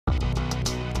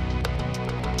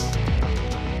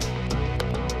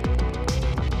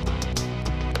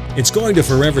It's going to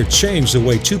forever change the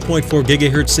way 2.4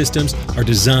 GHz systems are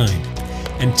designed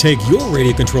and take your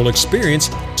radio control experience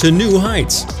to new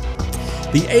heights.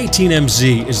 The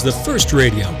 18MZ is the first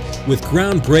radio with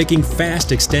groundbreaking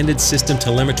FASST extended system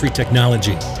telemetry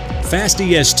technology.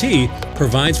 FASSTest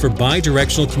provides for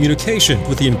bi-directional communication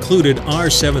with the included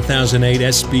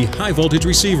R7008SB high-voltage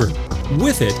receiver.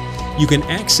 With it, you can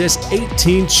access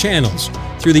 18 channels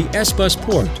through the S-Bus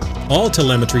port. All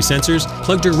telemetry sensors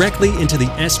plug directly into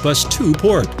the S-Bus 2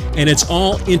 port, and it's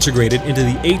all integrated into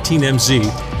the 18MZ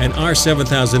and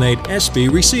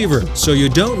R7008SB receiver, so you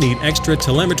don't need extra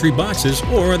telemetry boxes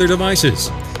or other devices.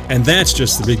 And that's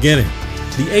just the beginning.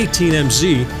 The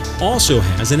 18MZ also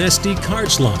has an SD card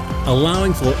slot,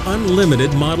 allowing for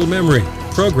unlimited model memory,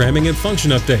 programming and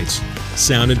function updates,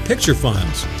 sound and picture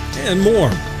files, and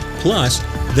more. Plus,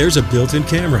 there's a built-in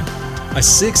camera, a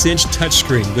 6-inch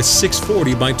touchscreen with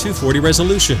 640 by 240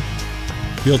 resolution,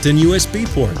 built-in USB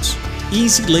ports,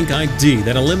 Easy Link ID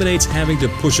that eliminates having to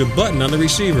push a button on the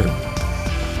receiver,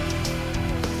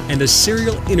 and a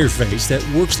serial interface that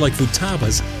works like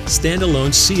Futaba's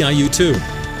standalone CIU2.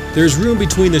 There's room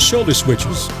between the shoulder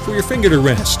switches for your finger to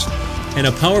rest, and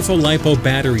a powerful LiPo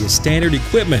battery is standard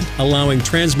equipment, allowing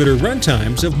transmitter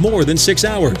runtimes of more than 6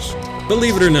 hours.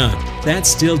 Believe it or not, that's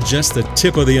still just the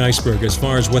tip of the iceberg as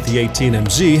far as what the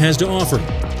 18MZ has to offer.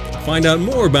 Find out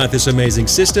more about this amazing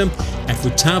system at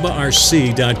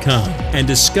futabarc.com and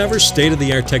discover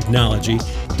state-of-the-art technology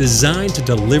designed to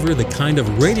deliver the kind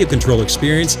of radio control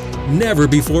experience never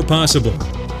before possible.